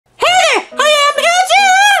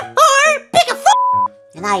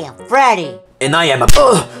I am Freddy. And I am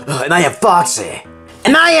Foxy.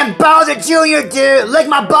 And I am Bowser Junior, dude. Lick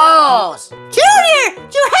my balls. Junior,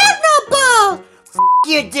 you have no balls. F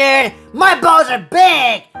you, dude. My balls are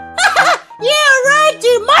big. Yeah, right,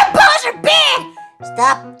 dude. My balls are big.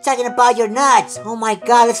 Stop talking about your nuts. Oh my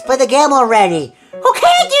god, let's play the game already.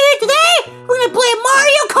 Okay, dude, today we're gonna play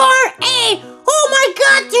Mario Kart 8. Oh my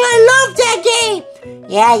god, dude, I love that game.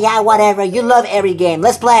 Yeah, whatever. You love every game.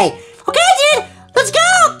 Let's play. Okay, dude, let's go.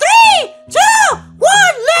 3, 2, 1,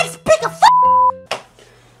 let's pick a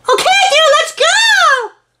okay, dude, let's go.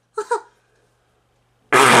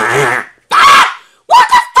 What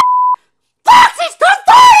the Foxy, stop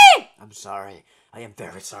fighting! I'm sorry. I am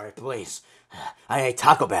very sorry, please. I ate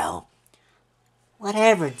Taco Bell.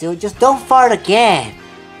 Whatever, dude. Just don't fart again.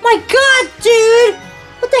 My god, dude!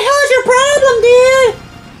 What the hell is your problem, dude?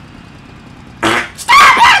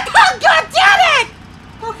 Stop it! Oh, god damn it!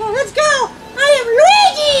 Okay, let's go. I am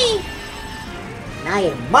Luigi! And I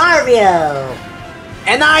am Mario!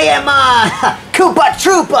 And I am, Koopa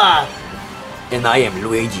Troopa! And I am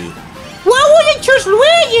Luigi. Why would you choose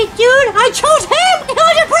Luigi, dude? I chose him! What the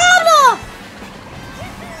hell is your problem?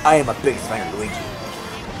 I am a big fan of Luigi.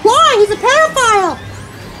 Why? He's a pedophile!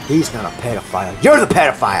 He's not a pedophile. You're the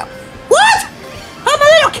pedophile! What? I'm a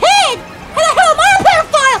little kid! How the hell am I a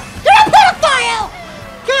pedophile? You're a pedophile!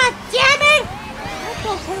 God damn it! What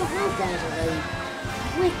the hell is that already?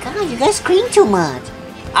 Oh my god, you guys scream too much.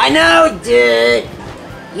 I know, dude!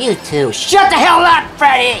 You two, Shut the hell up,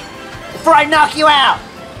 Freddy! Before I knock you out!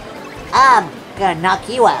 I'm gonna knock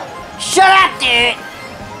you out. Shut up, dude!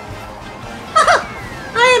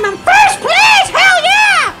 I am in first place! Hell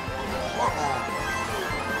yeah!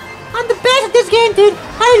 I'm the best at this game, dude.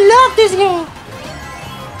 I love this game.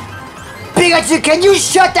 Pikachu, can you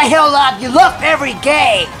shut the hell up? You love every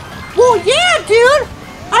game! Well, yeah, dude.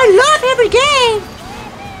 I love every game.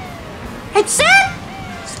 Except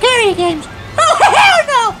scary games. Oh, hell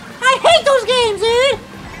no! I hate those games, dude.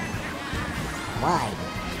 Why?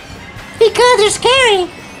 Because they're scary.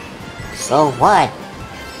 So what?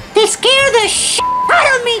 They scare the shit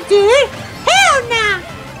out of me, dude! Hell nah!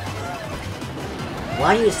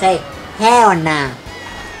 Why do you say hell nah?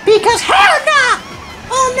 Because hell nah!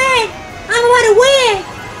 Oh man, I'm gonna win!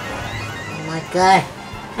 Oh my god,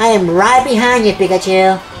 I am right behind you,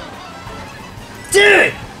 Pikachu.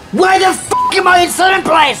 Dude! Why the f am I in second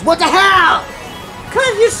place? What the hell?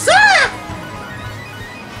 Cause you suck!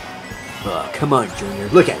 Oh, come on, Junior.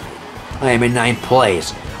 Look at me. I am in 9th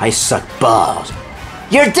place. I suck balls.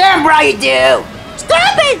 You're damn right you do!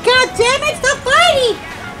 Stop it! God damn it! Stop fighting!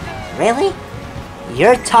 Really?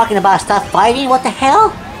 You're talking about stop fighting? What the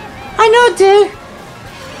hell? I know, dude.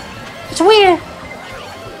 It's weird.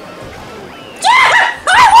 Yeah!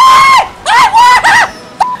 I won! I won!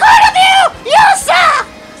 Fuck all of you! You suck!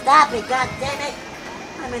 Stop it! God damn it!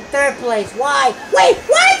 I'm in 3rd place. Why? Wait,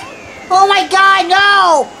 what? Oh my god,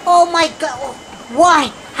 no! Oh my god!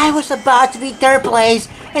 Why? I was about to be 3rd place,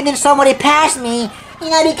 and then somebody passed me,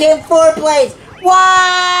 and I became 4th place.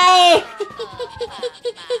 Why?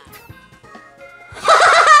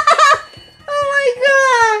 Oh my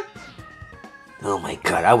god! Oh my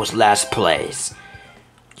god, I was last place.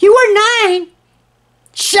 You were 9.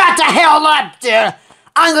 Shut the hell up, dude!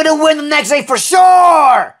 I'm gonna win the next day for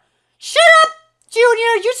sure! Shut up,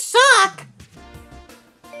 Junior! You suck!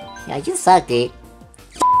 Yeah, you suck, dude.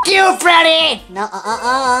 F you, Freddy! No,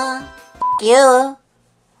 F you.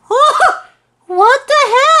 What the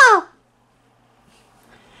hell?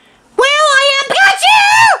 Well, I am Pikachu!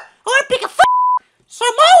 Or Pikachu! So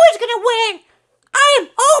I'm always gonna win! I am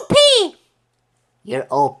OP! You're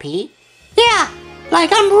OP? Yeah,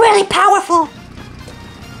 like I'm really powerful.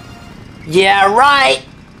 Yeah, right!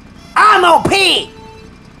 I'm OP!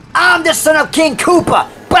 I'm the son of King Koopa,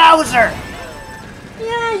 Bowser!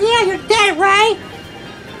 Yeah, you're dead, right?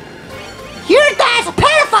 Your dad's a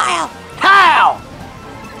pedophile! How?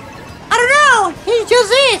 I don't know, he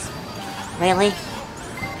just is! Really?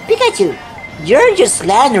 Pikachu, you're just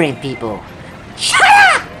slandering people. Shut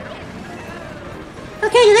up!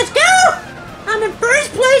 Okay, let's go! I'm in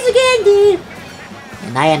 1st place again, dude!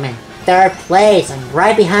 And I am in 3rd place. I'm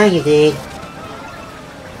right behind you, dude.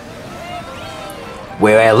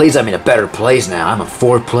 Well, at least I'm in a better place now. I'm in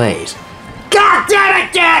 4th place. God damn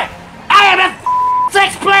it, dude! I am in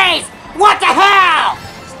 6th place! What the hell?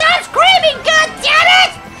 Stop screaming, god damn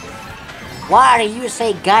it! Why do you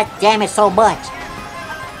say god damn it so much?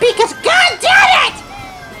 Because god damn it!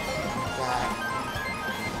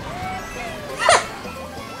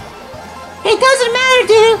 It doesn't matter,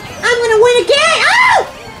 dude! I'm gonna win again! Oh!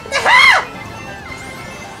 What the hell?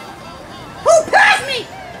 Who passed me?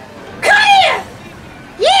 Come here!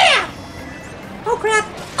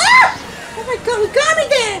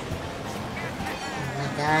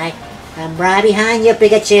 right behind you,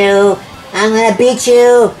 Pikachu. I'm gonna beat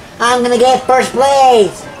you. I'm gonna get first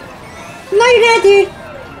place. No, you're not, dude.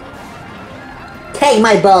 Take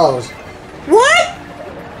my balls. What?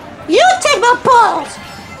 You take my balls.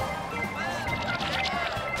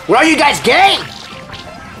 Well, are you guys gay?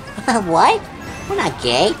 What? We're not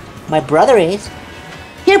gay. My brother is.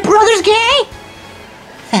 Your brother's gay?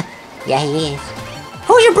 Yeah, he is.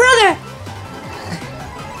 Who's your brother?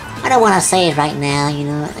 I don't want to say it right now, you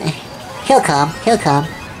know. He'll come. He'll come.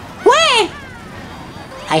 When?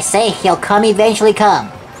 I say he'll come, eventually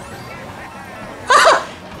come.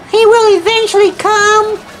 He will eventually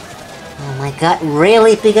come. Oh my god,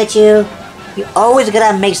 really, Pikachu? You always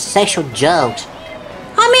gotta make sexual jokes.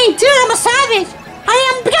 I mean, dude, I'm a savage. I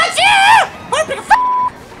am Pikachu!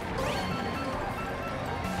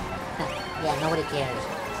 Yeah, nobody cares.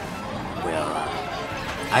 Well,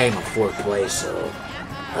 I am in 4th place, so...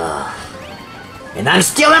 and I'm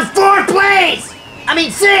still in 4th place! I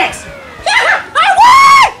mean 6! Yeah, I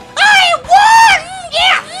won! I won!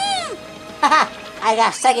 Yeah! Haha, I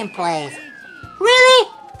got 2nd place. Really?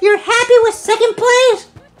 You're happy with 2nd place?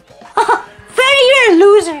 Freddy, you're a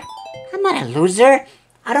loser. I'm not a loser.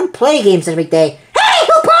 I don't play games every day. Hey,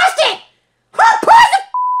 who paused it? Who paused the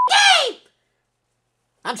game?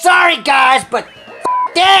 I'm sorry, guys, but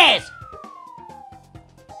this!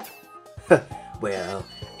 Well,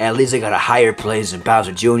 at least I got a higher place than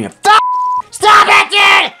Bowser Junior. Stop it,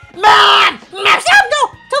 dude! Mom! Stop! No!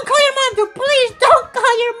 Don't call your mom, dude. Please don't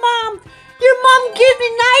call your mom. Your mom gives me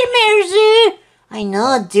nightmares, dude. I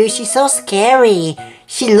know, dude. She's so scary.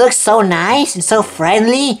 She looks so nice and so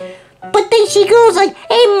friendly. But then she goes like,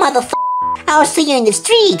 hey, motherfucker, I'll see you in the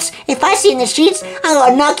streets. If I see you in the streets, I'm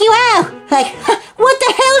gonna knock you out. Like, what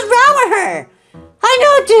the hell's wrong with her? I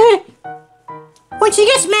know, dude. When she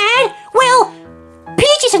gets mad, well,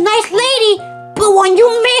 Peach is a nice lady, but when you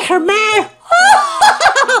make her mad,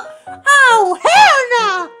 oh, hell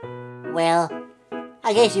no! Well,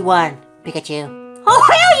 I guess you won, Pikachu. Oh,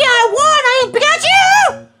 hell yeah, I won! I am Pikachu!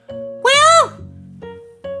 Well,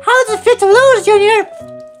 how does it feel to lose, Junior?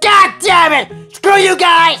 God damn it! Screw you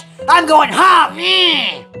guys! I'm going home!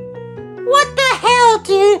 What the hell,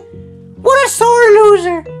 dude? What a sore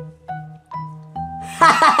loser!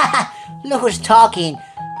 Look who's talking.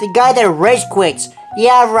 The guy that rage quits.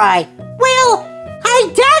 Yeah, right. Well,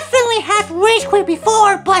 I definitely have rage quit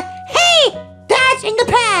before, but hey, that's in the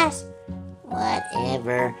past.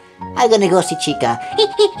 Whatever. I'm gonna go see Chica.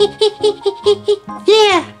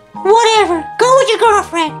 Yeah, whatever. Go with your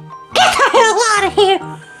girlfriend. Get the hell out of here.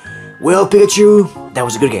 Well, Pikachu, that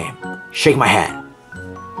was a good game. Shake my hand.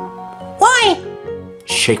 Why?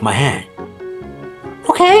 Shake my hand.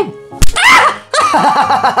 Okay.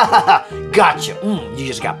 Gotcha. You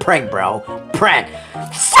just got pranked, bro. Prank.